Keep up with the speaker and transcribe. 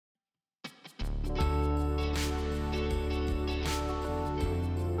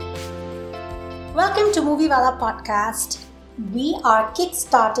Welcome to Movie Wala Podcast. We are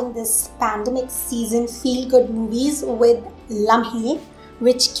kickstarting this pandemic season feel-good movies with Lamhe,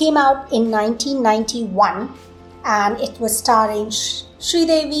 which came out in 1991, and it was starring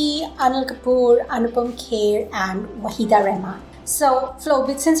Sridevi, Anil Kapoor, Anupam Kher and Wahida Rehman. So, Flo,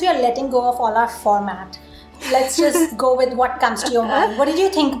 since we are letting go of all our format, let's just go with what comes to your mind. What did you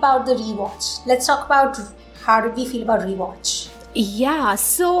think about the rewatch? Let's talk about how did we feel about rewatch. Yeah,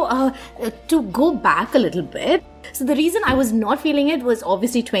 so to go back a little bit, so the reason I was not feeling it was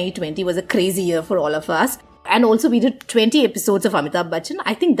obviously 2020 was a crazy year for all of us. And also we did 20 episodes of Amitabh Bachchan.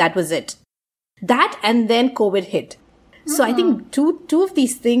 I think that was it. That and then COVID hit. So I think two of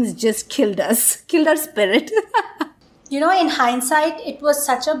these things just killed us, killed our spirit. You know, in hindsight, it was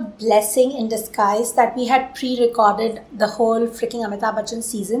such a blessing in disguise that we had pre-recorded the whole freaking Amitabh Bachchan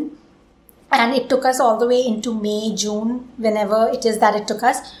season. And it took us all the way into May, June, whenever it is that it took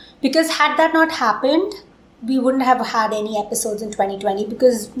us. Because had that not happened, we wouldn't have had any episodes in 2020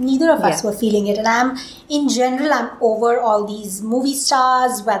 because neither of us were feeling it. And I'm over all these movie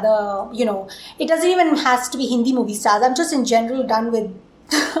stars, whether, it doesn't even has to be Hindi movie stars. I'm just in general done with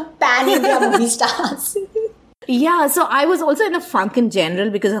pan-India movie stars. Yeah, so I was also in a funk in general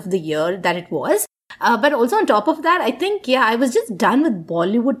because of the year that it was. But also on top of that, I think, I was just done with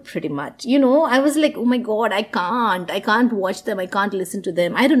Bollywood pretty much. I was like, oh my God, I can't watch them. I can't listen to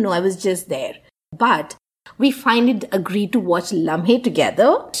them. I don't know. I was just there. But we finally agreed to watch Lamhe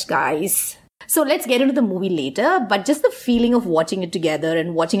together, guys. So let's get into the movie later. But just the feeling of watching it together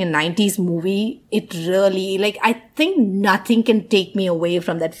and watching a 90s movie, it really, I think nothing can take me away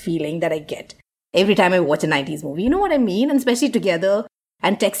from that feeling that I get every time I watch a 90s movie. You know what I mean? And especially together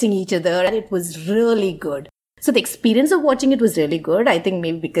and texting each other. And it was really good. So the experience of watching it was really good. I think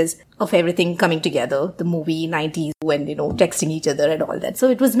maybe because of everything coming together, the movie 90s when, texting each other and all that. So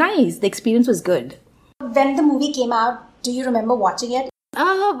it was nice. The experience was good. When the movie came out, do you remember watching it?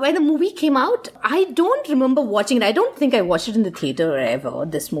 When the movie came out, I don't remember watching it. I don't think I watched it in the theater ever,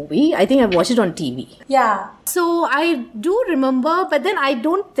 this movie. I think I watched it on TV. Yeah. So I do remember, but then I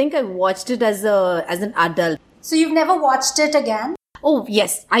don't think I watched it as an adult. So you've never watched it again? Oh,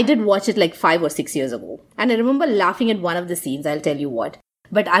 yes. I did watch it 5 or 6 years ago. And I remember laughing at one of the scenes, I'll tell you what.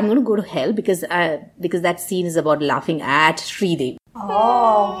 But I'm going to go to hell because that scene is about laughing at Sridevi.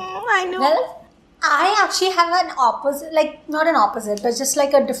 Oh. I know. Well, I actually have an opposite, not an opposite, but just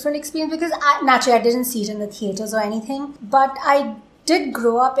a different experience because naturally I didn't see it in the theaters or anything. But I did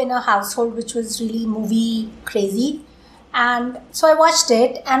grow up in a household which was really movie crazy. And so I watched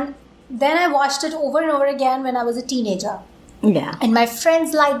it and then I watched it over and over again when I was a teenager. Yeah. And my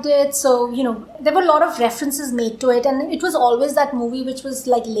friends liked it. So, there were a lot of references made to it. And it was always that movie which was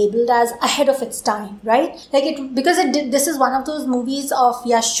labeled as ahead of its time, right? This is one of those movies of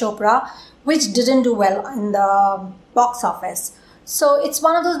Yash Chopra which didn't do well in the box office. So it's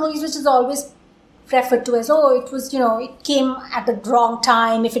one of those movies which is always referred to as, it was, it came at the wrong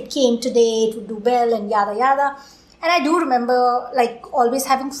time. If it came today, it would do well and yada yada. And I do remember always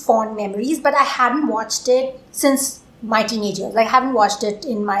having fond memories, but I hadn't watched it since my teenage years. I haven't watched it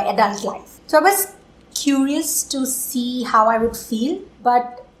in my adult life. So I was curious to see how I would feel,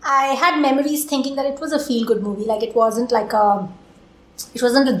 but I had memories thinking that it was a feel-good movie. It wasn't it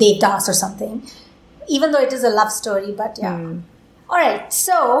wasn't a Devdas or something, even though it is a love story, but yeah. All right,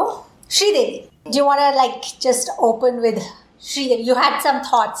 so Sridevi, do you want to just open with Sridevi? You had some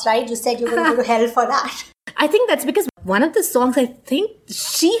thoughts, right? You said you were going to go to hell for that. I think that's because one of the songs, I think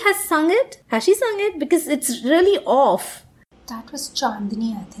she has sung it. Has she sung it? Because it's really off. That was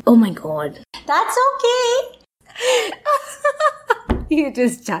Chandni, I think. Oh my God. That's okay. It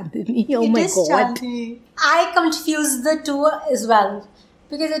is Chandni. Oh my God. Chandni. I confused the two as well.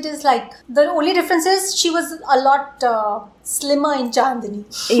 Because it is the only difference is she was a lot slimmer in Chandni.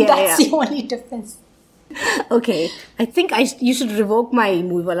 That's the only difference. Okay. I think you should revoke my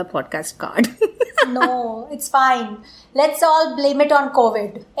Movie Wala podcast card. No, it's fine. Let's all blame it on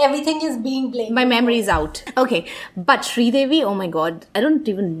COVID. Everything is being blamed. My memory is out. Okay. But Sridevi, oh my God. I don't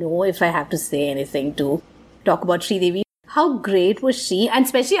even know if I have to say anything to talk about Sridevi. How great was she? And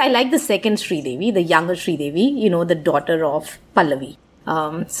especially I like the second Sridevi, the younger Sridevi, the daughter of Pallavi.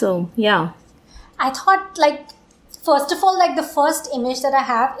 So, yeah. I thought, first of all, the first image that I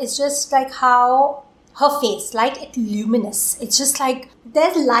have is just, how her face, it's luminous. It's just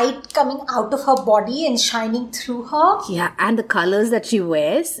there's light coming out of her body and shining through her. Yeah, and the colors that she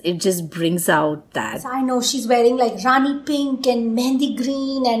wears, it just brings out that. So I know she's wearing Rani pink and Mehndi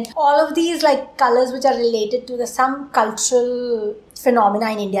green and all of these colors which are related to some cultural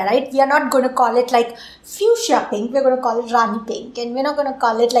phenomena in India, right? We are not going to call it fuchsia pink. We're going to call it Rani pink. And we're not going to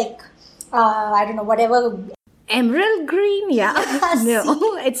call it I don't know, whatever. Emerald green? Yeah.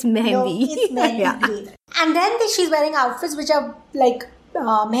 No, it's mehendi. No, it's mehendi green. And then she's wearing outfits which are like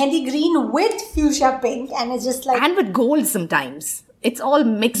mehendi green with fuchsia pink, and it's just like... And with gold sometimes. It's all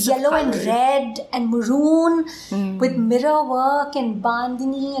mixed. Yellow and red and maroon with mirror work and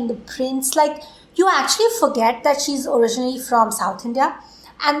bandhani and the prints. Like, you actually forget that she's originally from South India.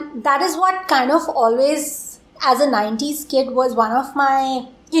 And that is what kind of always, as a 90s kid, was one of my,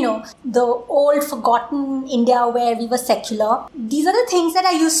 the old forgotten India where we were secular. These are the things that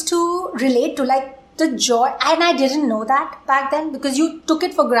I used to relate to, like the joy. And I didn't know that back then because you took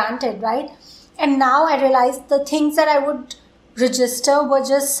it for granted, right? And now I realize the things that I would register were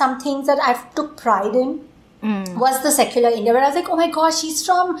just some things that I took pride in. Was the secular India, where I was like, oh my gosh, she's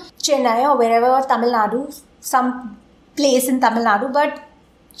from Chennai or wherever, Tamil Nadu, some place in Tamil Nadu, but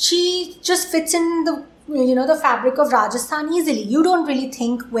she just fits in the the fabric of Rajasthan easily. You don't really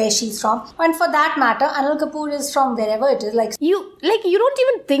think where she's from, and for that matter, Anil Kapoor is from wherever it is. You don't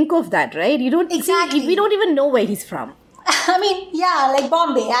even think of that, right? You don't exactly. We don't even know where he's from. I mean, yeah, like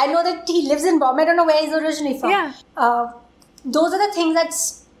Bombay. I know that he lives in Bombay. I don't know where he's originally from. Yeah. Those are the things that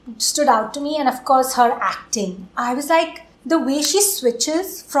stood out to me, and of course her acting. I was like, the way she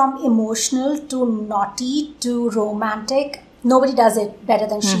switches from emotional to naughty to romantic, nobody does it better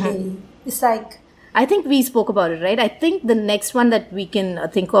than Sridevi. It's like... I think we spoke about it, right? I think the next one that we can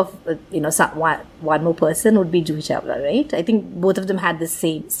think of, one more person would be Juhi Chawla, right? I think both of them had the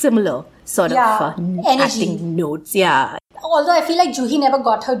similar sort of acting notes. Yeah. Although I feel like Juhi never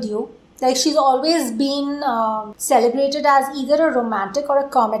got her due. Like, she's always been celebrated as either a romantic or a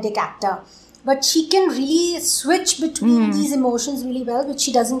comedic actor. But she can really switch between these emotions really well, which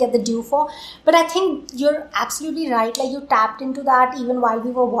she doesn't get the due for. But I think you're absolutely right. Like, you tapped into that even while we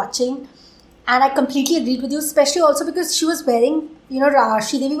were watching. And I completely agreed with you, especially also because she was wearing,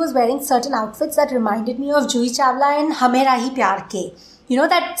 Sridevi was wearing certain outfits that reminded me of Juhi Chawla in Hame Rahi Pyar Ke.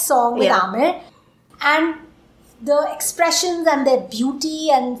 That song with Aamir. And the expressions and their beauty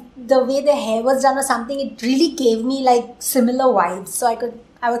and the way their hair was done or something, it really gave me like similar vibes. So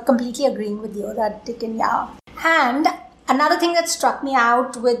I was completely agreeing with you that And another thing that struck me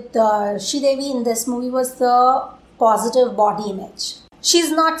out with Sridevi in this movie was the positive body image.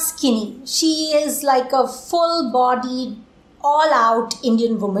 She's not skinny. She is like a full-bodied, all-out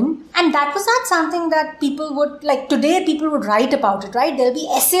Indian woman. And that was not something that people would, like today people would write about it, right? There'll be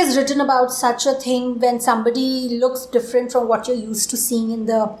essays written about such a thing when somebody looks different from what you're used to seeing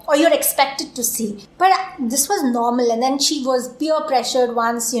or you're expected to see. But this was normal. And then she was peer-pressured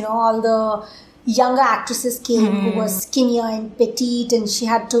once, all the younger actresses came who were skinnier and petite, and she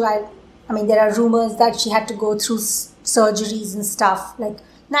had to, I mean, there are rumors that she had to go through surgeries and stuff. Like,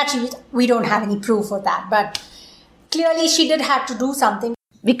 naturally, we don't have any proof of that, but clearly she did have to do something.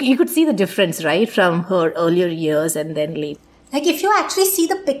 You could see the difference, right, from her earlier years and then late. Like, if you actually see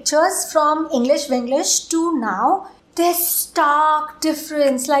the pictures from English Winglish to now, there's stark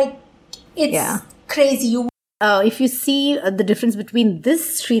difference. Like, it's crazy. If you see the difference between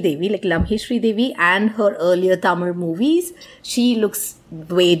this Sridevi, like Lamhe Sridevi, and her earlier Tamil movies, she looks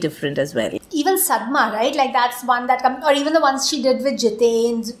way different as well. Even Sadma, right? Like, that's one that comes, or even the ones she did with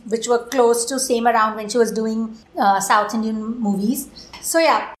Jiten, which were close to same around when she was doing South Indian movies. So,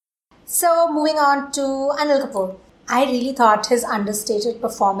 yeah. So, moving on to Anil Kapoor. I really thought his understated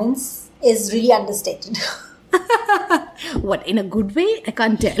performance is really understated. What, in a good way? I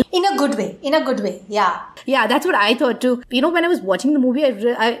can't tell. In a good way, yeah. Yeah, that's what I thought too. When I was watching the movie,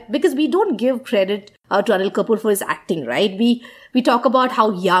 because we don't give credit to Anil Kapoor for his acting, right? We talk about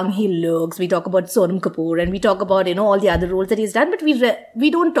how young he looks, we talk about Sonam Kapoor, and we talk about, all the other roles that he's done, but we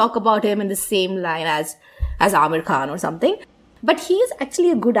don't talk about him in the same line as Aamir Khan or something. But he is actually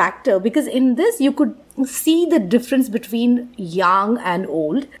a good actor, because in this you could see the difference between young and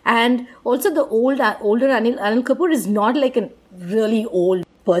old. And also the older Anil Kapoor is not like a really old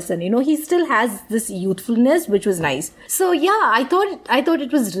person. He still has this youthfulness, which was nice. So yeah, I thought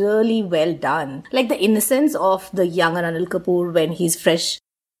it was really well done. Like the innocence of the younger Anil Kapoor when he's fresh,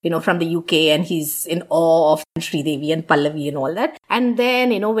 from the UK, and he's in awe of Sridevi and Pallavi and all that. And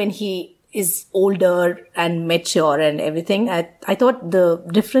then, when he is older and mature and everything, I thought the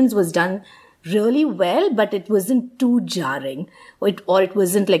difference was done really well, but it wasn't too jarring, or it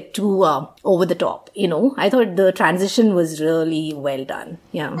wasn't like too over the top. I thought the transition was really well done.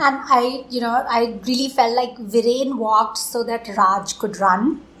 Yeah. And I really felt like Viren walked so that Raj could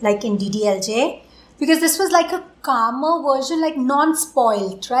run, like in DDLJ, because this was like a calmer version, like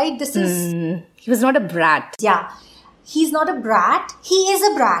non-spoiled, right? This is... He was not a brat. Yeah. he's not a brat. He is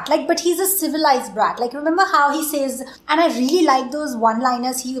a brat, like, but he's a civilized brat. Like, remember how he says, and I really like those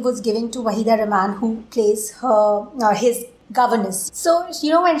one-liners he was giving to Waheeda Rehman, who plays his governess. So,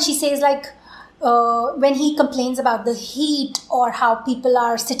 when she says, like, when he complains about the heat or how people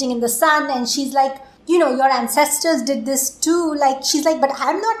are sitting in the sun, and she's like, your ancestors did this too. Like, she's like, but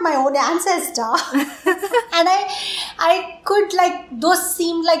I'm not my own ancestor. And I could, like, those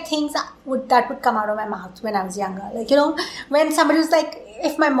seemed like things that would come out of my mouth when I was younger. Like, when somebody was like,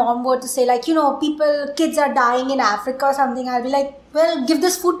 if my mom were to say, like, kids are dying in Africa or something, I'll be like, well, give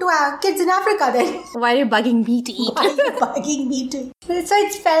this food to our kids in Africa then. Why are you bugging me to eat? Why are you bugging me to eat? So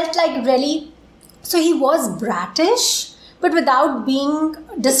it felt like really, so he was bratish, but without being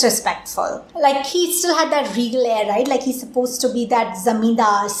disrespectful. Like, he still had that regal air, right? Like, he's supposed to be that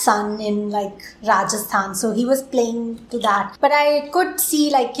zamindar son in, like, Rajasthan. So he was playing to that. But I could see,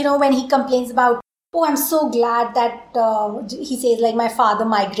 like, when he complains about, oh, I'm so glad that, he says, like, my father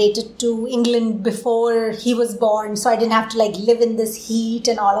migrated to England before he was born. So I didn't have to, like, live in this heat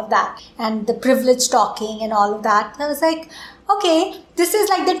and all of that. And the privilege talking and all of that. I was like, okay, this is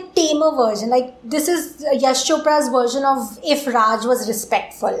like the tamer version. Like, this is Yash Chopra's version of if Raj was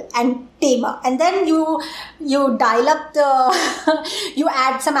respectful and tamer. And then you dial up you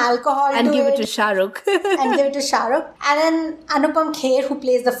add some alcohol and to give it to Shah Rukh. And give it to Shah Rukh. And then Anupam Kher, who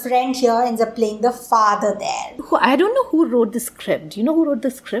plays the friend here, ends up playing the father there. I don't know who wrote the script. Do you know who wrote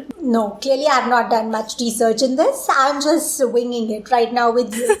the script? No, clearly I have not done much research in this. I'm just winging it right now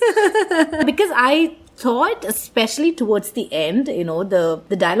with you. Because I thought, especially towards the end,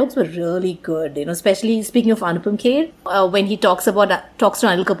 the dialogues were really good, especially speaking of Anupam Kher, when he talks to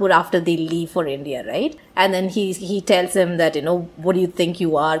Anil Kapoor after they leave for India, right? And then he tells him that, what do you think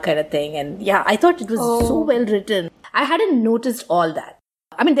you are, kind of thing. And yeah, I thought it was so well written. I hadn't noticed all that.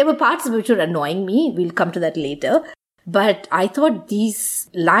 I mean, there were parts which were annoying me. We'll come to that later. But I thought these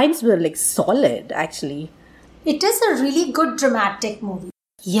lines were like solid, actually. It is a really good dramatic movie.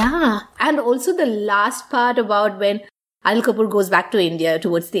 Yeah, and also the last part about when Anil Kapoor goes back to India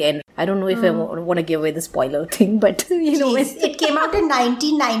towards the end. I don't know if I want to give away the spoiler thing, but Jeez, it came out in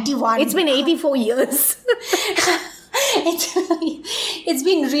 1991. It's been 84 years. It's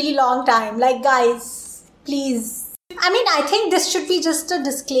been really long time. Like, guys, please. I mean, I think this should be just a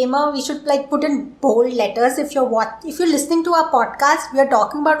disclaimer. We should like put in bold letters. If you're listening to our podcast, we are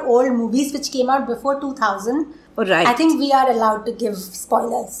talking about old movies which came out before 2000. Right. I think we are allowed to give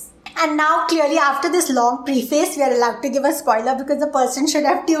spoilers. And now, clearly, after this long preface, we are allowed to give a spoiler because the person should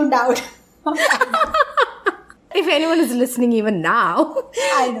have tuned out. If anyone is listening even now,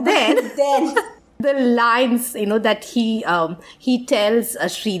 I know. Then the lines, that he tells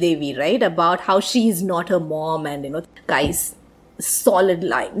Sridevi, right, about how she is not her mom, and guys, solid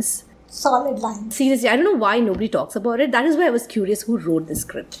lines. Solid lines. Seriously, I don't know why nobody talks about it. That is why I was curious who wrote the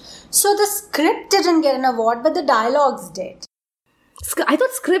script. So the script didn't get an award, but the dialogues did. I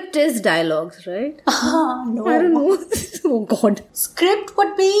thought script is dialogues, right? No. I don't know. Oh God. Script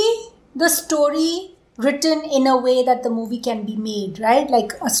would be the story written in a way that the movie can be made, right?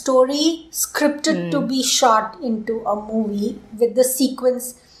 Like a story scripted to be shot into a movie with the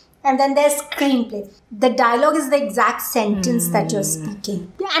sequence. And then there's screenplay. The dialogue is the exact sentence that you're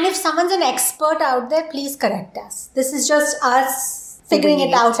speaking. And if someone's an expert out there, please correct us. This is just us figuring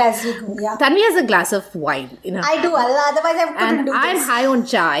it out as we go. Yeah. Tanvi has a glass of wine. I do. Otherwise, I couldn't do this. I'm high on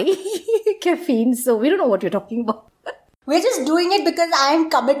chai, caffeine. So we don't know what you're talking about. We're just doing it because I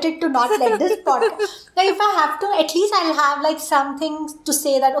am committed to not let this podcast. Like, if I have to, at least I'll have like something to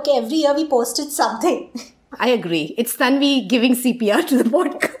say that, okay, every year we posted something. I agree. It's Tanvi giving CPR to the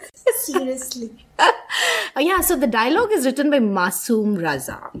podcast. Seriously. Yeah, so the dialogue is written by Masoom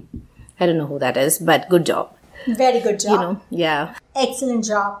Raza. I don't know who that is, but good job. Very good job. Yeah. Excellent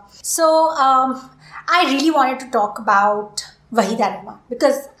job. So, I really wanted to talk about Waheeda Rehman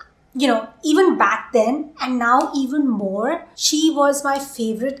because, even back then and now even more, she was my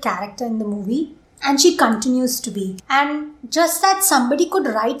favorite character in the movie. And she continues to be. And just that somebody could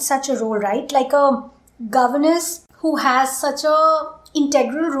write such a role, right? Like a governess who has such a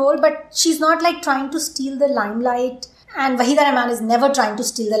integral role, but she's not like trying to steal the limelight. And Waheeda Rehman is never trying to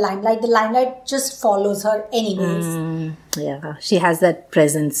steal the limelight. The limelight just follows her anyways. Yeah, she has that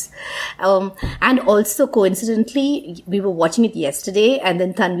presence. And also, coincidentally, we were watching it yesterday, and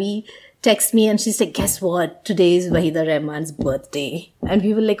then Tanvi texted me and she said, guess what? Today is Waheeda Rehman's birthday. And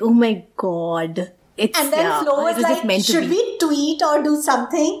we were like, oh my God. And then Flo was like, should we tweet or do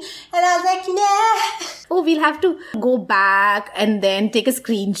something? And I was like, nah. Oh, we'll have to go back and then take a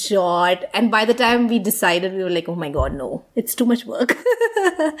screenshot. And by the time we decided, we were like, oh my God, no. It's too much work.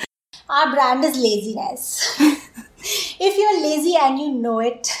 Our brand is laziness. If you're lazy and you know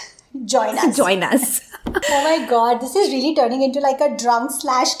it, join us. Join us. Oh my god, this is really turning into like a drunk /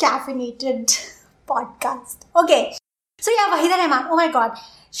 caffeinated podcast. Okay. So yeah, Waheeda Rehman, oh my god.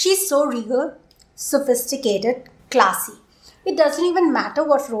 She's so regal, sophisticated, classy. It doesn't even matter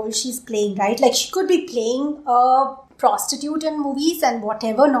what role she's playing, right? Like she could be playing a prostitute in movies and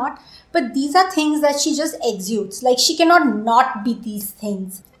whatever not. But these are things that she just exudes. Like she cannot not be these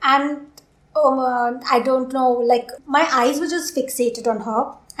things. And I don't know, like my eyes were just fixated on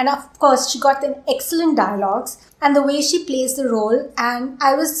her. And of course, she got an excellent dialogues and the way she plays the role. And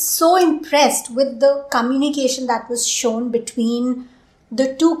I was so impressed with the communication that was shown between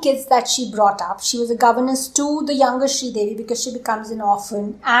the two kids that she brought up. She was a governess to the younger Sridevi because she becomes an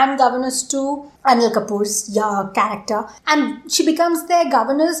orphan, and governess to Anil Kapoor's character. And she becomes their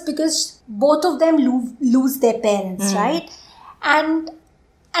governess because both of them lose their parents, right? And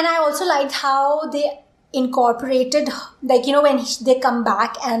I also liked how they incorporated, like, you know, when they come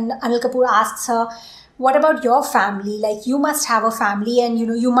back and Anil Kapoor asks her, what about your family? Like, you must have a family and, you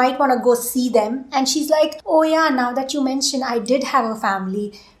know, you might want to go see them. And she's like, oh yeah, now that you mention, I did have a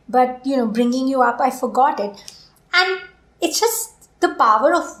family. But, you know, bringing you up, I forgot it. And it's just the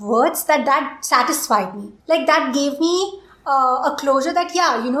power of words that satisfied me. Like, that gave me a closure that,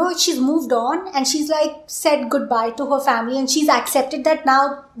 yeah, you know, she's moved on and she's like said goodbye to her family and she's accepted that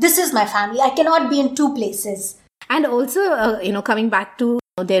now this is my family. I cannot be in two places. And also, coming back to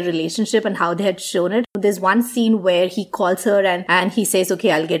their relationship and how they had shown it. There's one scene where he calls her and he says,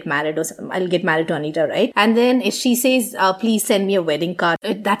 okay, I'll get married I'll get married to Anita, right? And then she says, please send me a wedding card.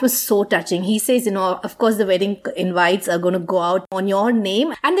 That was so touching. He says, of course the wedding invites are going to go out on your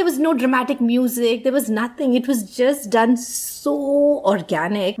name. And there was no dramatic music. There was nothing. It was just done so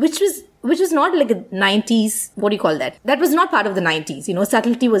organic, which was not like a 90s, what do you call that? That was not part of the 90s.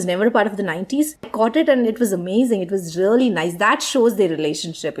 Subtlety was never a part of the 90s. I caught it and it was amazing. It was really nice. That shows their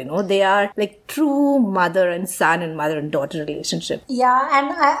relationship, They are like true mother and son and mother and daughter relationship. Yeah,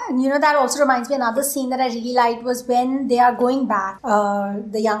 and that also reminds me, another scene that I really liked was when they are going back,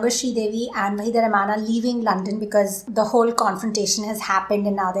 the younger Sridevi and Waheeda Rehman are leaving London because the whole confrontation has happened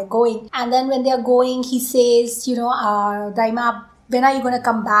and now they're going. And then when they're going, he says, Daima, when are you going to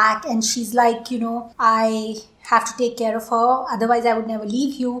come back? And she's like, I have to take care of her. Otherwise, I would never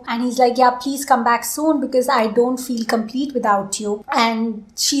leave you. And he's like, yeah, please come back soon because I don't feel complete without you. And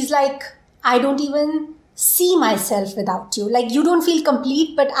she's like, I don't even see myself without you. Like, you don't feel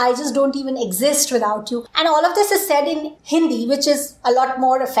complete, but I just don't even exist without you. And all of this is said in Hindi, which is a lot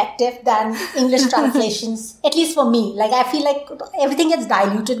more effective than English translations, at least for me. Like, I feel like everything gets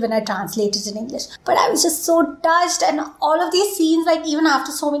diluted when I translate it in English. But I was just so touched. And all of these scenes, like, even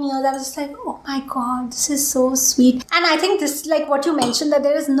after so many years, I was just like, oh my God, this is so sweet. And I think this, like what you mentioned, that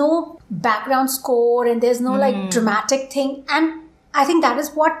there is no background score and there's no like dramatic thing. And I think that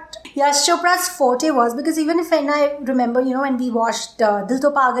is what Yash Chopra's forte was, because even when I remember, when we watched Dil To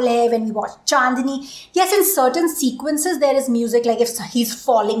Pagal Hai, when we watched Chandni, yes, in certain sequences there is music, like if he's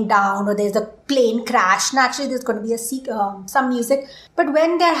falling down or there's a plane crash, naturally there's going to be some music. But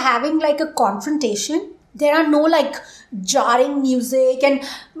when they're having like a confrontation, there are no like jarring music and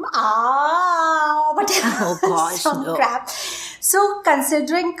oh gosh, some no. crap. So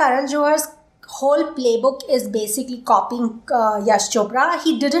considering Karan Johar's whole playbook is basically copying Yash Chopra,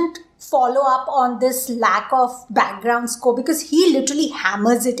 he didn't follow up on this lack of background score because he literally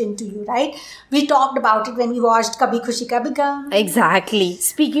hammers it into you, right? We talked about it when we watched Kabhi Khushi Kabhi Gham. Exactly.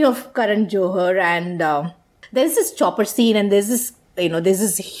 Speaking of Karan Johar, and there's this chopper scene and there's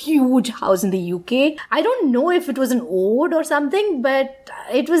this huge house in the UK. I don't know if it was an ode or something, but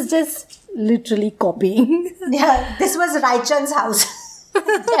it was just literally copying. Yeah, this was Raichand's house.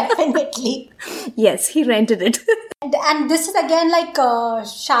 Definitely. Yes, he rented it. And this is again like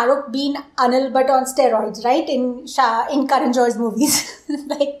Shah Rukh being Anil but on steroids, right? In Karan Johar's movies.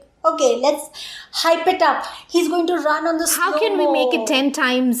 Like, okay, let's hype it up. He's going to run on the slow-mo. How can we make it 10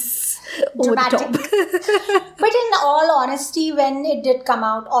 times dramatic? Over the top? But in all honesty, when it did come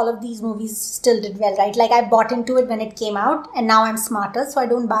out, all of these movies still did well, right? Like, I bought into it when it came out and now I'm smarter, so I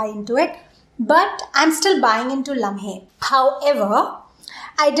don't buy into it. But I'm still buying into Lamhe. However,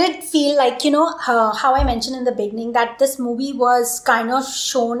 I did feel like, how I mentioned in the beginning that this movie was kind of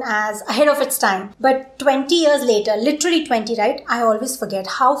shown as ahead of its time. But 20 years later, literally 20, right? I always forget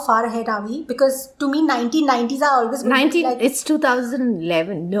how far ahead are we? Because to me, 1990s are always going to be like... It's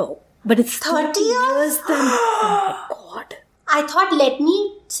 2011, no. But it's 30 years then. Oh my God. I thought, let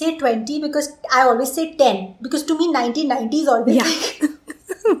me say 20 because I always say 10. Because to me, 1990s always...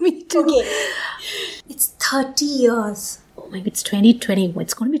 Yeah. Me too. Okay. It's 30 years. Oh my God, it's 2021.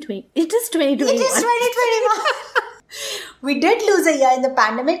 It's going to be 20. It is 2021. It is 2021. We did lose a year in the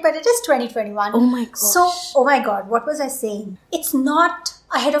pandemic, but it is 2021. Oh my gosh. So, oh my God, what was I saying? It's not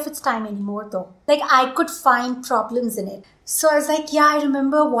ahead of its time anymore though. Like I could find problems in it. So I was like, yeah, I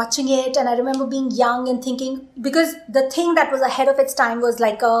remember watching it and I remember being young and thinking, because the thing that was ahead of its time was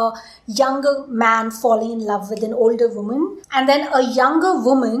like a younger man falling in love with an older woman and then a younger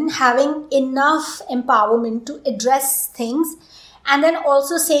woman having enough empowerment to address things and then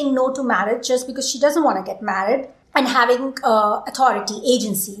also saying no to marriage just because she doesn't want to get married. And having authority,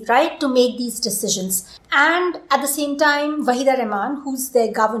 agency, right, to make these decisions. And at the same time, Wahida Rehman, who's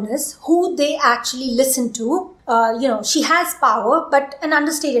their governess, who they actually listen to, she has power, but an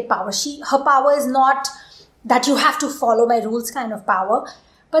understated power. Her power is not that you have to follow my rules kind of power,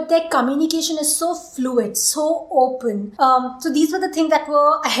 but their communication is so fluid, so open. So these were the things that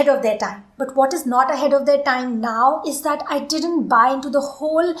were ahead of their time. But what is not ahead of their time now is that I didn't buy into the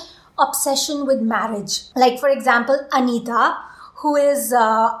whole obsession with marriage. Like, for example, Anita, who is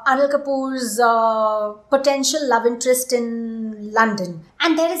Anil Kapoor's potential love interest in London.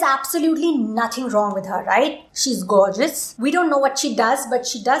 And there is absolutely nothing wrong with her, right? She's gorgeous. We don't know what she does, but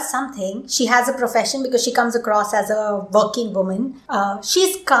she does something. She has a profession because she comes across as a working woman.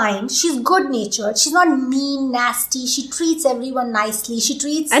 She's kind. She's good-natured. She's not mean, nasty. She treats everyone nicely.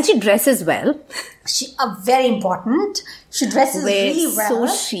 And she dresses well. Very important. She dresses really well.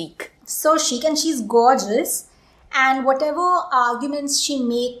 So chic, and she's gorgeous. And whatever arguments she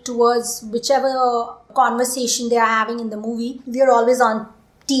make towards whichever conversation they are having in the movie, we are always on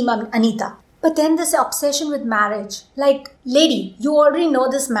Team Anita. But then this obsession with marriage. Like, lady, you already know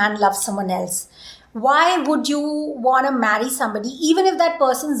this man loves someone else. Why would you want to marry somebody? Even if that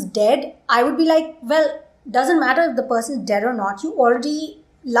person's dead, I would be like, well, doesn't matter if the person's dead or not. You already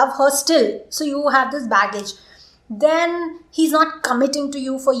love her still. So you have this baggage. Then he's not committing to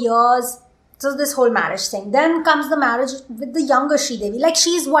you for years. So this whole marriage thing. Then comes the marriage with the younger Sridevi. Like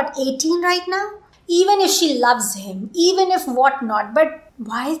she's 18 right now? Even if she loves him, even if whatnot. But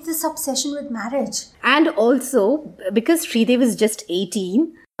why is this obsession with marriage? And also, because Sridevi is just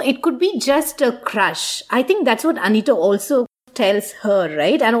 18, it could be just a crush. I think that's what Anita also tells her,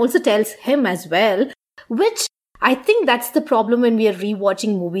 right? And also tells him as well. Which I think that's the problem when we are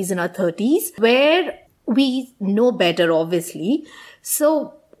rewatching movies in our 30s, where we know better, obviously.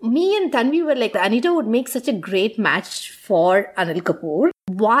 So me and Tanvi were like, Anita would make such a great match for Anil Kapoor.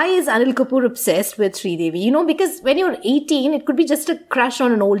 Why is Anil Kapoor obsessed with Sridevi? Because when you're 18, it could be just a crush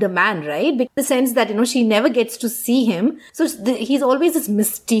on an older man, right? Because the sense that, she never gets to see him. So he's always this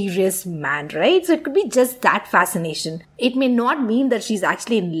mysterious man, right? So it could be just that fascination. It may not mean that she's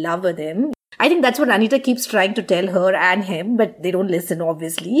actually in love with him. I think that's what Anita keeps trying to tell her and him, but they don't listen,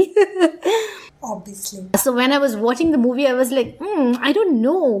 obviously. Obviously. So when I was watching the movie, I was like, I don't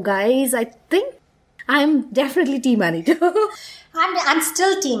know, guys. I think I'm definitely Team Anita. I'm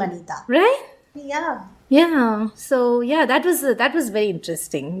still Team Anita. Right? Yeah. Yeah. So yeah, that was very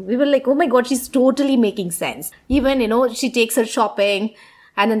interesting. We were like, oh my God, she's totally making sense. Even, she takes her shopping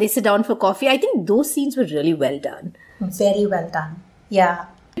and then they sit down for coffee. I think those scenes were really well done. Very well done. Yeah.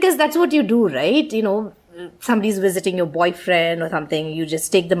 Because that's what you do, right? Somebody's visiting your boyfriend or something, you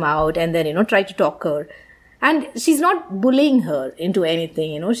just take them out and then, try to talk her. And she's not bullying her into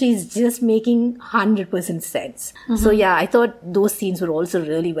anything, she's just making 100% sense. Mm-hmm. So yeah, I thought those scenes were also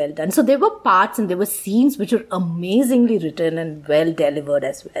really well done. So there were parts and there were scenes which were amazingly written and well delivered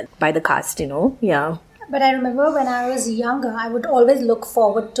as well by the cast, yeah. But I remember when I was younger, I would always look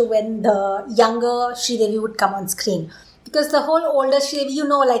forward to when the younger Sridevi would come on screen. Because the whole older Sridevi,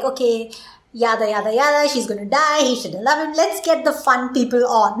 like, okay, yada, yada, yada, she's going to die, he shouldn't love him. Let's get the fun people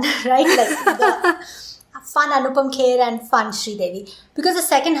on, right? Like the fun Anupam Kher and fun Sridevi. Because the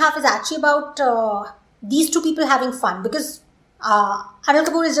second half is actually about these two people having fun. Because Anil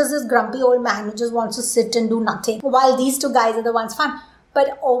Kapoor is just this grumpy old man who just wants to sit and do nothing. While these two guys are the ones fun.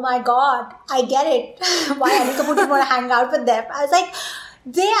 But oh my God, I get it. Why Anil Kapoor didn't want to hang out with them. I was like,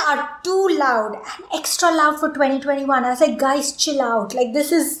 they are too loud and extra loud for 2021. I was like, guys, chill out. Like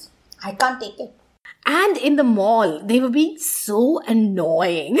I can't take it. And in the mall, they were being so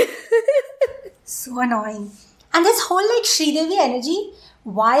annoying. So annoying. And this whole Sridevi energy,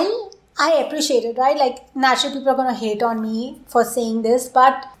 while I appreciate it, right? Like, naturally people are going to hate on me for saying this,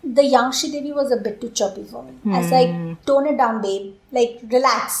 but the young Sridevi was a bit too chirpy for me. I was like, tone it down, babe. Like,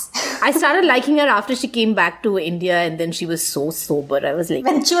 relax. I started liking her after she came back to India and then she was so sober. I was like...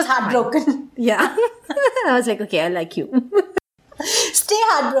 When she was heartbroken. Yeah. I was like, okay, I like you. Stay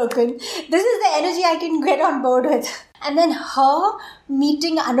heartbroken. This is the energy I can get on board with. And then her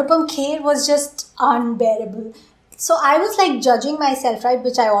meeting Anupam Kher was just unbearable. So I was like judging myself, right?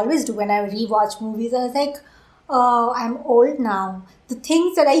 Which I always do when I rewatch movies. I was like, oh, I'm old now. The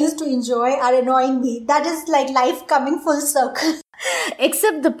things that I used to enjoy are annoying me. That is like life coming full circle.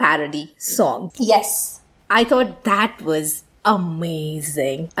 Except the parody song. Yes. I thought that was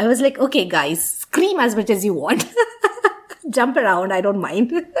amazing. I was like, okay, guys, scream as much as you want. Jump around, I don't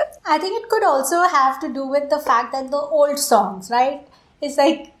mind. I think it could also have to do with the fact that the old songs, right? It's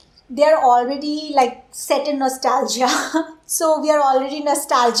like they're already like set in nostalgia. So we are already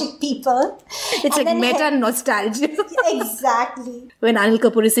nostalgic people. It's And like then meta nostalgia. Exactly. When Anil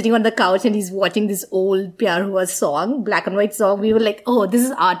Kapoor is sitting on the couch and he's watching this old Pyar Hua song, black and white song, we were like, oh, this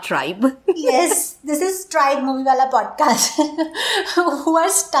is our tribe. Yes, this is Tribe Movie Wala podcast. Who are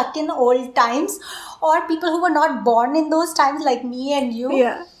stuck in old times, or people who were not born in those times like me and you.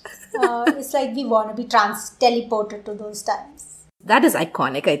 Yeah. It's like we want to be teleported to those times. That is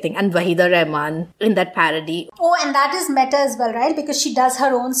iconic, I think. And Wahida Rahman in that parody. Oh, and that is meta as well, right? Because she does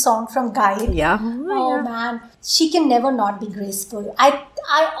her own song from Guide. Yeah. Oh man, she can never not be graceful. I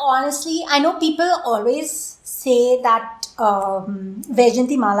honestly, I know people always say that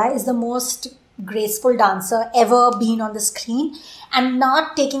Vaijayanti Mala is the most graceful dancer ever been on the screen. I'm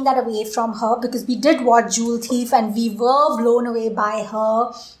not taking that away from her because we did watch Jewel Thief and we were blown away by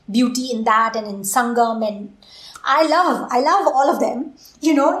her beauty in that and in Sangam, and I love all of them.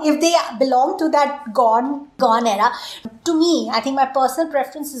 You know, if they belong to that gone era. To me, I think my personal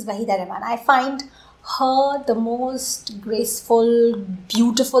preference is Wahida Rahman. I find her the most graceful,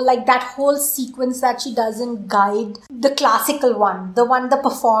 beautiful, like that whole sequence that she does in Guide, the classical one, the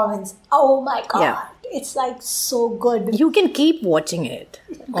performance. Oh my God. Yeah. It's like so good. You can keep watching it.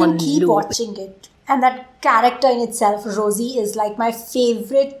 You can keep watching it. And that character in itself, Rosie, is like my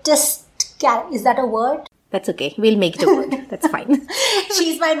favoriteest character. Is that a word? That's okay. We'll make it a word. That's fine.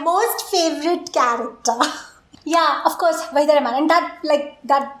 She's my most favorite character. Yeah, of course, Wahida Rahman. And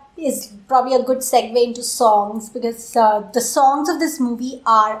that is probably a good segue into songs because the songs of this movie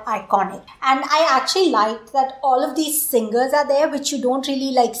are iconic. And I actually liked that all of these singers are there, which you don't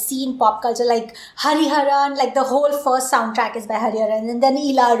really like see in pop culture, like Hariharan, like the whole first soundtrack is by Hariharan, and then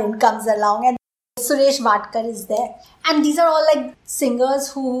Ila Arun comes along and Suresh Vatkar is there. And these are all like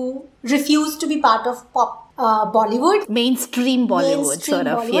singers who refuse to be part of pop Bollywood. Mainstream Bollywood, sort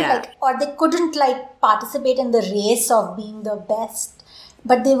of, Bollywood, yeah. like, or they couldn't like participate in the race of being the best.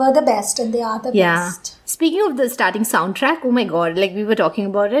 But they were the best and they are the best. Speaking of the starting soundtrack, oh my God, like we were talking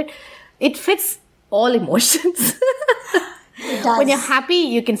about it, it fits all emotions. It does. When you're happy,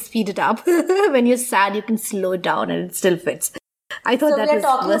 you can speed it up. When you're sad, you can slow it down and it still fits. I thought that was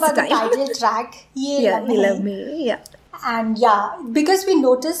talking versatile. about the title track, Ye Yeah, Love You Me. Love Me. Yeah. And yeah, because we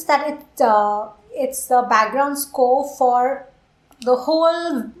noticed that it's the background score for the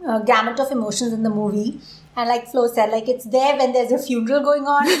whole gamut of emotions in the movie. And like Flo said, like it's there when there's a funeral going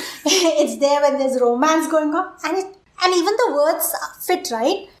on. It's there when there's romance going on. And even the words fit,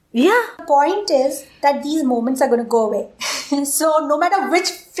 right? Yeah. The point is that these moments are going to go away. So no matter which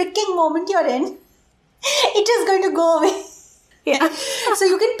freaking moment you're in, it is going to go away. Yeah. So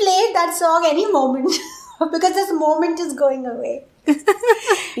you can play that song any moment because this moment is going away.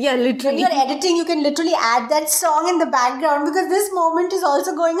 Yeah, When literally. you're editing, you can literally add that song in the background because this moment is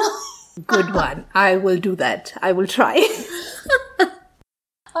also going on. Good one. I will do that. I will try.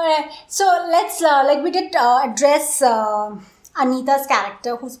 Alright, so let's, like we did address Anita's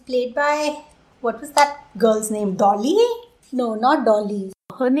character who's played by, what was that girl's name? Dolly? No, not Dolly.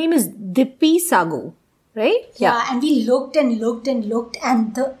 Her name is Dippi Sagu, right? Yeah, and we looked and looked and looked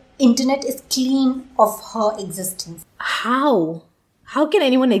and the internet is clean of her existence. How? How can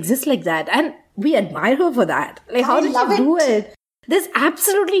anyone exist like that? And we admire her for that. Like, how I did love she do it? There's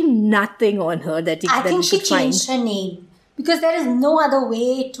absolutely nothing on her that you I that think you she could find. changed her name because there is no other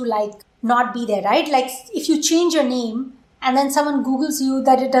way to like not be there, right? Like if you change your name and then someone Googles you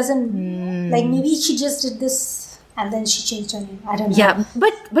that it doesn't, like maybe she just did this and then she changed her name. I don't know. Yeah,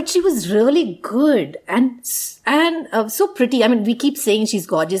 but she was really good and so pretty. I mean, we keep saying she's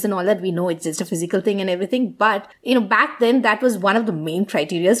gorgeous and all that. We know it's just a physical thing and everything. But, back then that was one of the main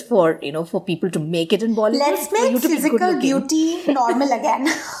criterias for, for people to make it in Bollywood. Let's for you make to be physical good-looking. beauty normal again.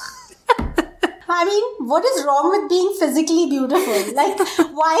 I mean, what is wrong with being physically beautiful? Like,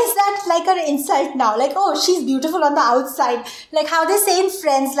 why is that like an insult now? Like, oh, she's beautiful on the outside. Like how they say in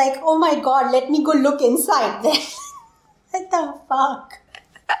Friends, like, oh my God, let me go look inside then. What the fuck?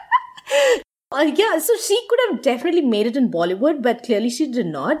 Yeah, so she could have definitely made it in Bollywood, but clearly she did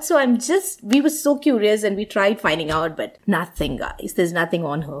not. So we were so curious and we tried finding out, but nothing, guys. There's nothing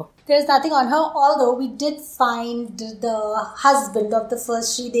on her. There's nothing on her, although we did find the husband of the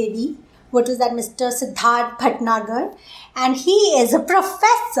first Sri Devi, what was that, Mr. Siddharth Bhatnagar. And he is a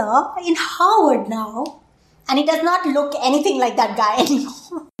professor in Harvard now. And he does not look anything like that guy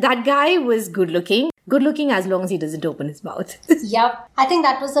anymore. That guy was good looking. Good looking as long as he doesn't open his mouth. Yep. I think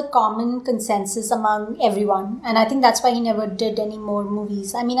that was a common consensus among everyone. And I think that's why he never did any more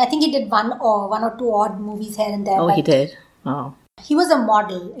movies. I mean, I think he did one or two odd movies here and there. Oh, he did? Oh. He was a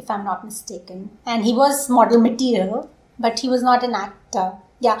model, if I'm not mistaken. And he was model material, but he was not an actor.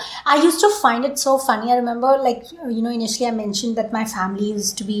 Yeah, I used to find it so funny. I remember, initially I mentioned that my family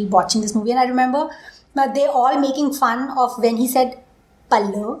used to be watching this movie. And I remember they all making fun of when he said,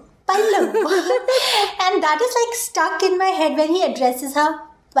 Pallo. And that is stuck in my head when he addresses her,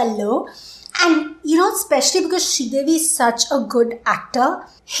 Pallo. And, especially because Sridevi is such a good actor,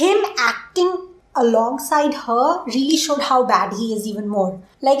 him acting alongside her really showed how bad he is even more.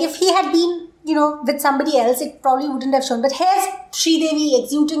 If he had been, with somebody else, it probably wouldn't have shown. But here's Sridevi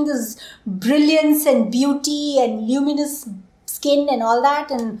exuding this brilliance and beauty and luminous skin and all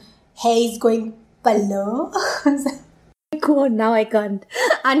that. And here he's going, Pallo. God, now I can't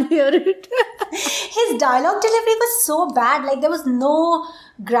unhear it. His dialogue delivery was so bad. There was no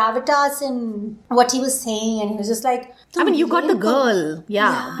gravitas in what he was saying. And he was just you got the girl.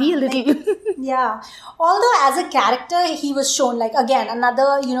 Yeah, be a little... Yeah. Although as a character, he was shown again,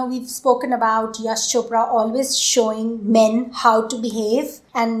 another, we've spoken about Yash Chopra always showing men how to behave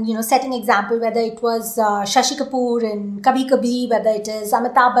and, setting example, whether it was Shashi Kapoor in Kabhi Kabhi, whether it is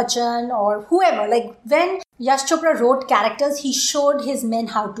Amitabh Bachchan or whoever. When Yash Chopra wrote characters, he showed his men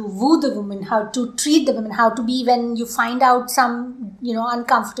how to woo the women, how to treat the women, how to be when you find out some,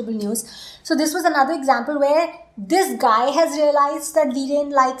 uncomfortable news. So this was another example where this guy has realized that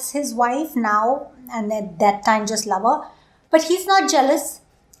Viren likes his wife now and at that time just love her. But he's not jealous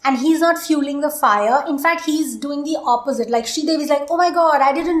and he's not fueling the fire. In fact, he's doing the opposite. Sridevi's oh my God,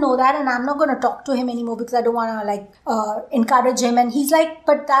 I didn't know that and I'm not going to talk to him anymore because I don't want to encourage him. And he's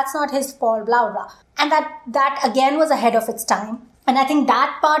but that's not his fault, blah, blah. And that again was ahead of its time. And I think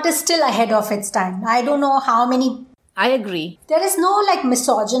that part is still ahead of its time. I don't know how many... I agree. There is no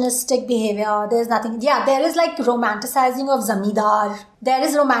misogynistic behavior. There's nothing. Yeah, there is romanticizing of zamidar. There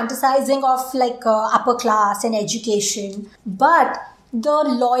is romanticizing of upper class and education. But the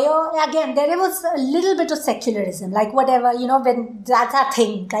lawyer, again, there was a little bit of secularism. Whatever, when that's our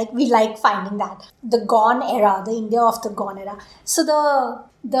thing. We like finding that. The Gone era, the India of the Gone era. So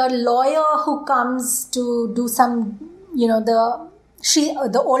the lawyer who comes to do some,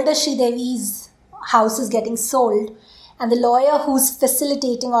 the older Sridevi's house is getting sold. And the lawyer who's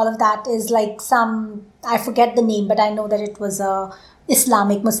facilitating all of that is I forget the name, but I know that it was a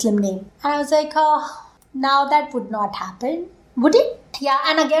Islamic Muslim name. And I was now that would not happen. Would it? Yeah,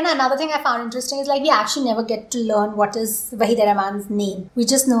 and again, another thing I found interesting is we actually never get to learn what is Waheeda Rehman's name. We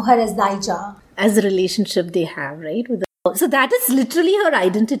just know her as Daija. As the relationship they have, right? So that is literally her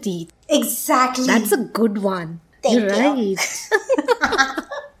identity. Exactly. That's a good one. Thank You're you. Right.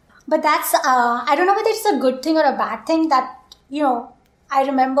 But that's, I don't know whether it's a good thing or a bad thing that, I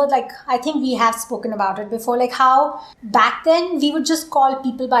remember, I think we have spoken about it before, how back then we would just call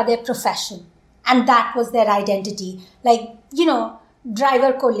people by their profession. And that was their identity.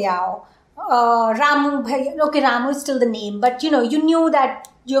 Driver ko liao, Ramu bhaiya. Okay, Ramu is still the name, but, you knew that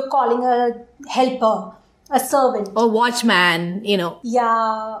you're calling a helper, a servant. Or watchman,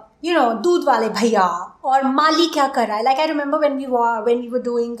 Yeah, doodh wale bhaiya. Or Mali kya kar raha hai. I remember when we were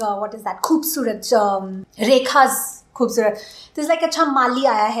doing, what is that? Khoobsurat, Rekha's Khoobsurat. There's acha Mali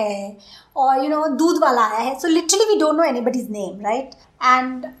aaya hai. Or, doodh wala aaya hai. So literally we don't know anybody's name, right?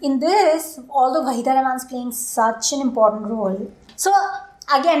 And in this, although Waheeda Rehman's playing such an important role. So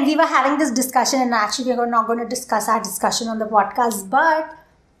again, we were having this discussion and actually we're not going to discuss our discussion on the podcast. But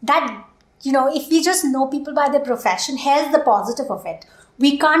that, if we just know people by their profession, here's the positive of it.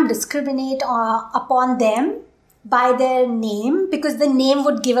 We can't discriminate upon them by their name because the name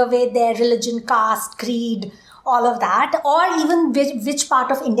would give away their religion, caste, creed, all of that, or even which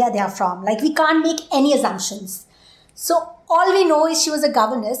part of India they are from. We can't make any assumptions. So all we know is she was a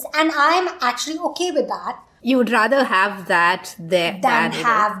governess, and I'm actually okay with that. You would rather have that there than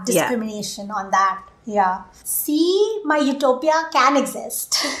have discrimination on that. Yeah. See, my utopia can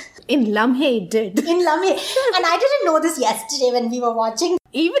exist. In Lamhe it did. In Lamhe. And I didn't know this yesterday when we were watching.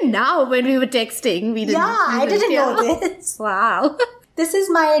 Even now when we were texting, we didn't. Yeah, I didn't know this. Wow. This is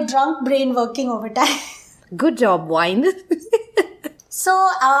my drunk brain working overtime. Good job, wine. So,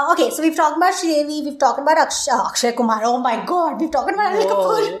 okay, so we've talked about Sridevi, we've talked about Akshay Kumar. Oh my God, we've talked about Anil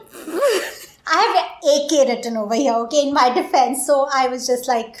Kapoor. I have AK written over here, okay, in my defense. So I was just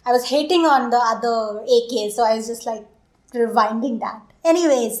I was hating on the other AK. So I was just rewinding that.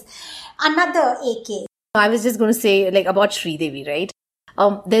 Anyways, another AK. I was just going to say, like, about Sridevi, right?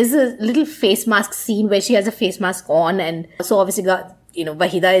 There's a little face mask scene where she has a face mask on, and so obviously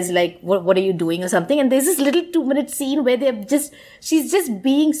Wahida is like, what are you doing or something? And there's this little 2-minute scene where she's just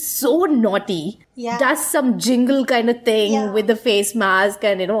being so naughty. Yeah. Does some jingle kind of thing with the face mask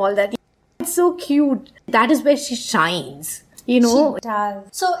and, all that. It's so cute. That is where she shines. She does.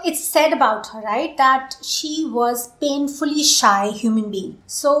 So it's said about her, right, that she was painfully shy human being.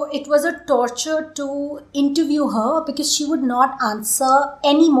 So it was a torture to interview her because she would not answer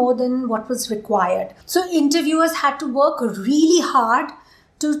any more than what was required. So interviewers had to work really hard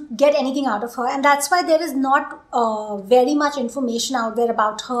to get anything out of her. And that's why there is not very much information out there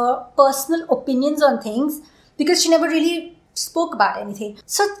about her personal opinions on things, because she never really spoke about anything.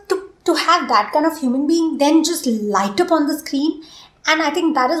 So to have that kind of human being then just light up on the screen. And I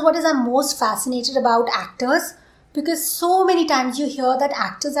think that is what is I'm most fascinated about actors, because so many times you hear that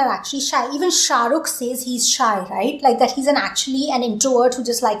actors are actually shy. Even Shah Rukh says he's shy, right? Like that he's actually an introvert who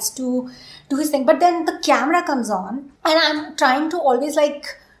just likes to do his thing. But then the camera comes on and I'm trying to always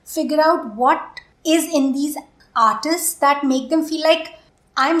figure out what is in these artists that make them feel like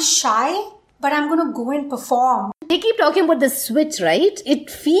I'm shy, but I'm going to go and perform. They keep talking about the switch, right? It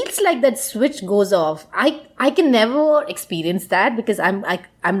feels like that switch goes off. I can never experience that because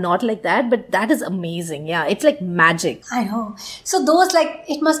I'm not like that, but that is amazing. Yeah, it's like magic. I know. So those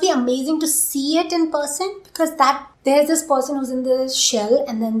it must be amazing to see it in person, because there's this person who's in the shell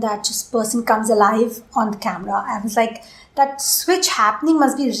and then that just person comes alive on the camera. I was like, that switch happening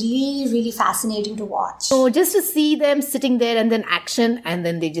must be really, really fascinating to watch. So just to see them sitting there and then action and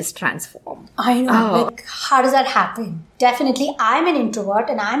then they just transform. I know. How does that happen? Definitely, I'm an introvert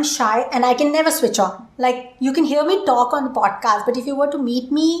and I'm shy and I can never switch on. You can hear me talk on the podcast, but if you were to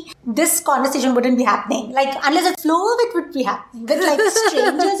meet me, this conversation wouldn't be happening. Unless it's flow, it would be happening. With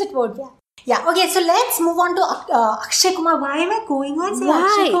strangers, it won't be happening. Yeah, okay, so let's move on to Akshay Kumar. Why am I going on saying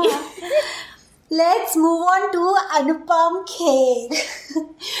Akshay Kumar? Let's move on to Anupam Kher,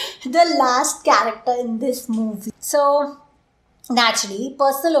 the last character in this movie. So, naturally,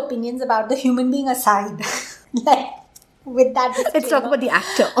 personal opinions about the human being aside, with that disclaimer, let's talk about the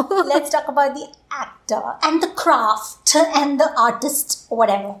actor. Let's talk about the actor and the craft and the artist,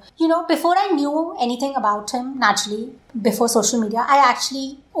 whatever. Before I knew anything about him, naturally, before social media, I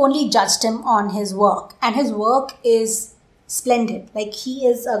actually only judged him on his work. And his work is splendid. He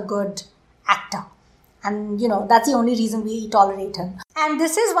is a good actor. And, that's the only reason we tolerate him. And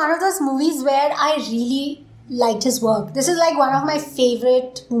this is one of those movies where I really liked his work. This is one of my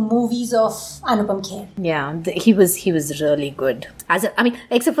favorite movies of Anupam Kher. Yeah, he was really good.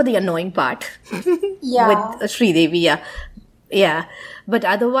 Except for the annoying part. Yeah. With Sridevi, yeah. But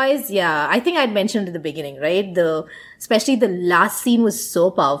otherwise, yeah, I think I'd mentioned at the beginning, right? Especially the last scene was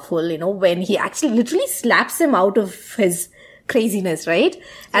so powerful, when he actually literally slaps him out of his craziness, right?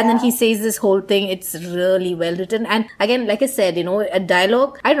 And then he says this whole thing. It's really well written. And again, like I said, a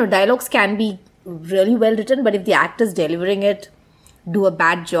dialogue, I don't know, dialogues can be really well written, but if the actors delivering it do a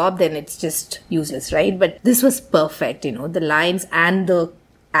bad job, then it's just useless, right? But this was perfect, the lines and the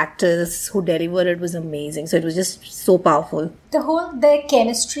actors who delivered it was amazing. So it was just so powerful. Their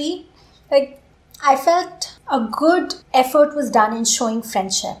chemistry, I felt a good effort was done in showing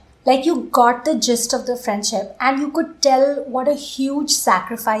friendship. You got the gist of the friendship and you could tell what a huge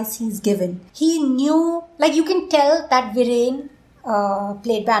sacrifice he's given. He knew, you can tell that Viren,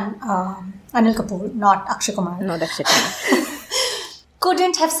 played by Anil Kapoor, not Akshay Kumar. Not Akshay Kumar.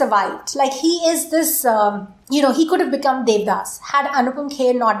 Couldn't have survived. He is this, he could have become Devdas. Had Anupam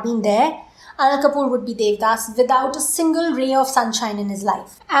Kher not been there, Anil Kapoor would be Devdas without a single ray of sunshine in his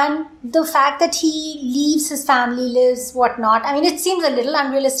life. And the fact that he leaves his family, lives, whatnot, it seems a little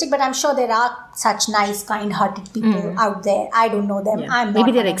unrealistic, but I'm sure there are such nice, kind-hearted people out there. I don't know them. Yeah. I'm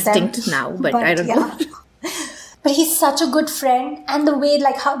Maybe not they're extinct now, but I don't know. But he's such a good friend. And the way,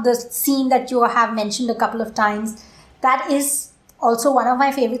 how the scene that you have mentioned a couple of times, that is also one of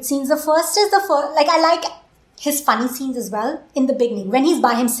my favorite scenes. The first is I like his funny scenes as well in the beginning when he's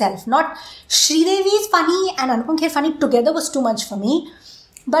by himself. Not Sridevi's funny and Anupam Kher funny together was too much for me.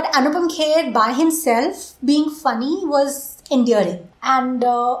 But Anupam Kher by himself being funny was endearing. And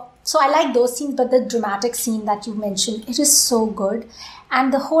so I like those scenes, but the dramatic scene that you mentioned, it is so good.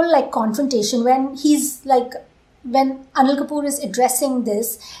 And the whole confrontation when he's when Anil Kapoor is addressing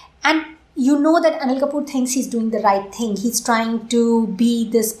this, and that Anil Kapoor thinks he's doing the right thing. He's trying to be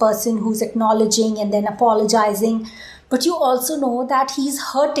this person who's acknowledging and then apologizing. But you also know that he's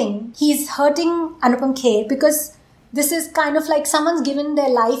hurting. He's hurting Anupam Kher because this is kind of like someone's given their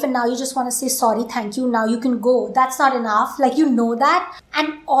life and now you just want to say sorry, thank you, now you can go. That's not enough. Like, you know that.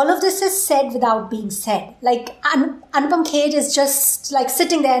 And all of this is said without being said. Like, Anupam Kher is just like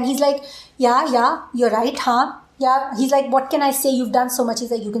sitting there and he's like, yeah, you're right, huh? Yeah, he's like, what can I say? You've done so much. He's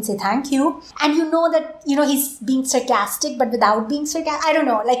like, you can say thank you. And you know that, he's being sarcastic, but without being sarcastic. I don't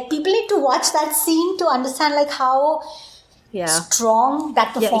know. Like, people need to watch that scene to understand like how strong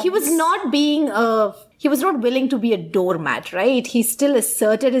that performance. Yeah, he was not willing to be a doormat, right? He still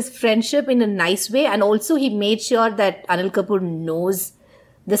asserted his friendship in a nice way. And also he made sure that Anil Kapoor knows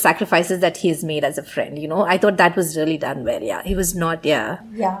the sacrifices that he has made as a friend, I thought that was really done well. Yeah, he was not, Yeah.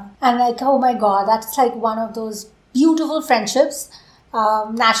 And like, oh my God, that's like one of those beautiful friendships.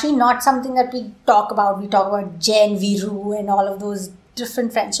 Naturally, not something that we talk about. We talk about Jay and Viru and all of those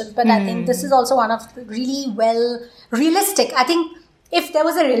different friendships. But I think this is also one of the really realistic. I think if there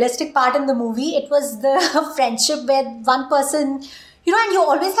was a realistic part in the movie, it was the friendship where one person, and you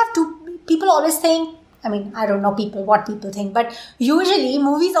always have two people always think, I mean, I don't know what people think, but usually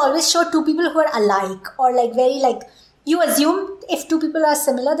movies always show two people who are alike or like very like, you assume if two people are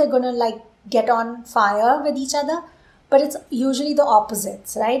similar, they're going to like get on fire with each other. But it's usually the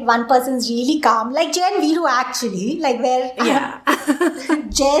opposites, right? One person's really calm, like Jay and Viru actually, like where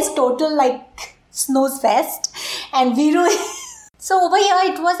Jay's total like snooze fest and Viru So over here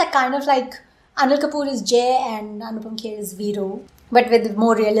it was a kind of like Anil Kapoor is Jay and Anupam Kher is Viru, but with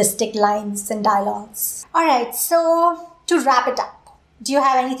more realistic lines and dialogues. Alright, so to wrap it up, do you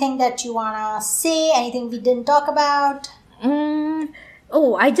have anything that you want to say? Anything we didn't talk about?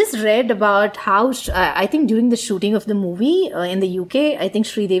 I just read about how, I think during the shooting of the movie in the UK, I think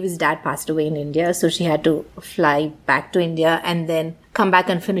Sridevi's dad passed away in India. So she had to fly back to India and then come back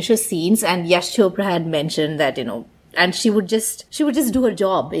and finish her scenes. And Yash Chopra had mentioned that, and she would just do her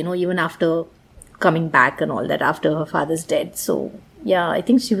job, even after coming back and all that, after her father's death. So yeah, I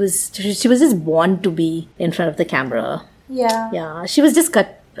think she was just born to be in front of the camera. Yeah, she was just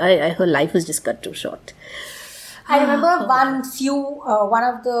cut. Her life was just cut too short. I remember one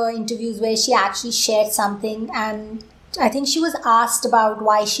of the interviews where she actually shared something, and I think she was asked about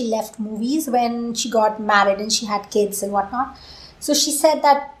why she left movies when she got married and she had kids and whatnot. So she said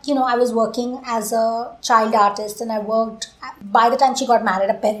that, I was working as a child artist and I worked, by the time she got married,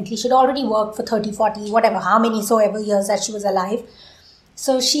 apparently, she'd already worked for 30, 40, whatever, how many soever years that she was alive.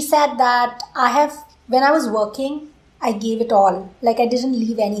 So she said that when I was working, I gave it all. Like, I didn't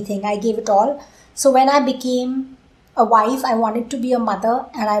leave anything. I gave it all. So when I became a wife, I wanted to be a mother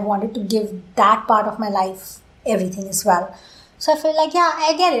and I wanted to give that part of my life everything as well. So I feel like, yeah,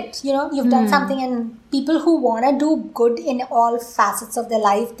 I get it. You've done something, and people who want to do good in all facets of their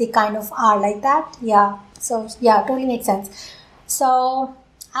life, they kind of are like that. Yeah. So yeah, totally makes sense. So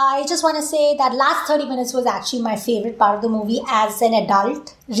I just want to say that last 30 minutes was actually my favorite part of the movie as an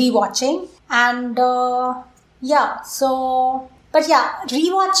adult rewatching. And rewatching,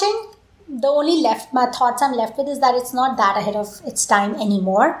 the only thoughts I'm left with is that it's not that ahead of its time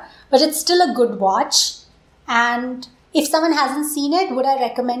anymore, but it's still a good watch. And if someone hasn't seen it, would I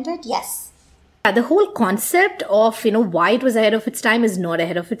recommend it? Yes. Yeah, the whole concept of, why it was ahead of its time is not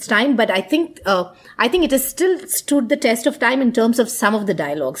ahead of its time, but I think it has still stood the test of time in terms of some of the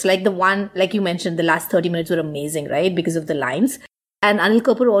dialogues. Like the one, like you mentioned, the last 30 minutes were amazing, right? Because of the lines. And Anil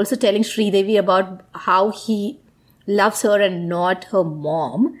Kapoor also telling Sridevi about how he loves her and not her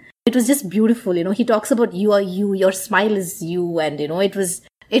mom. It was just beautiful, he talks about you are you, your smile is you, and it was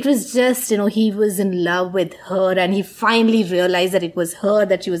just, he was in love with her, and he finally realized that it was her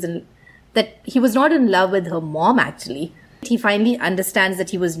that he was not in love with her mom actually. He finally understands that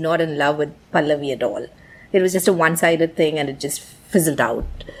he was not in love with Pallavi at all. It was just a one-sided thing and it just fizzled out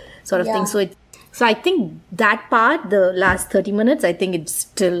sort of thing. So I think that part, the last 30 minutes, I think it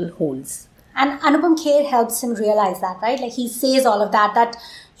still holds. And Anupam Kher helps him realize that, right? Like he says all of that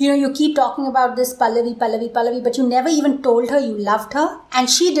you keep talking about this Pallavi, but you never even told her you loved her, and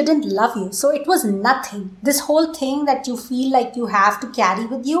she didn't love you. So it was nothing. This whole thing that you feel like you have to carry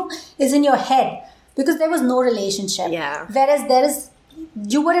with you is in your head because there was no relationship. Yeah. Whereas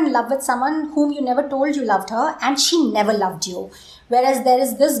you were in love with someone whom you never told you loved her, and she never loved you. Whereas there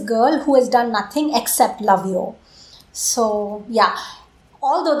is this girl who has done nothing except love you. So, yeah.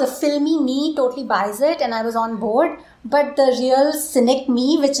 Although the filmy me totally buys it and I was on board, but the real cynic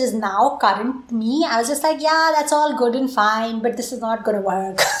me, which is now current me, I was just like, yeah, that's all good and fine, but this is not going to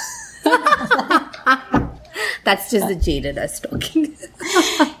work. That's just the jaded us talking.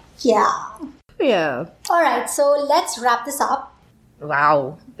 Yeah. All right, so let's wrap this up.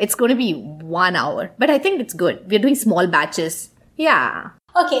 Wow. It's going to be 1 hour, but I think it's good. We're doing small batches. Yeah.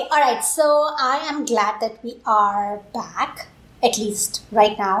 Okay, all right. So I am glad that we are back, at least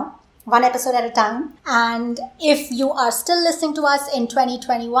right now, one episode at a time. And if you are still listening to us in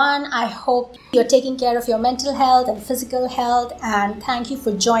 2021, I hope you're taking care of your mental health and physical health. And thank you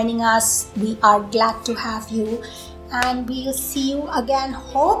for joining us. We are glad to have you. And we'll see you again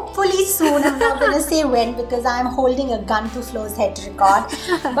hopefully soon. I'm not going to say when because I'm holding a gun to Flo's head to record.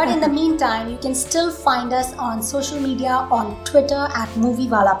 But in the meantime, you can still find us on social media, on Twitter at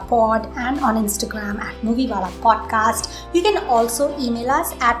MovieWalaPod and on Instagram at MovieWalaPodcast. You can also email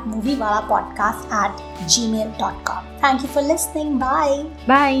us at moviewalapodcast@gmail.com. Thank you for listening. Bye.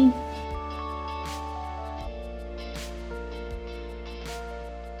 Bye.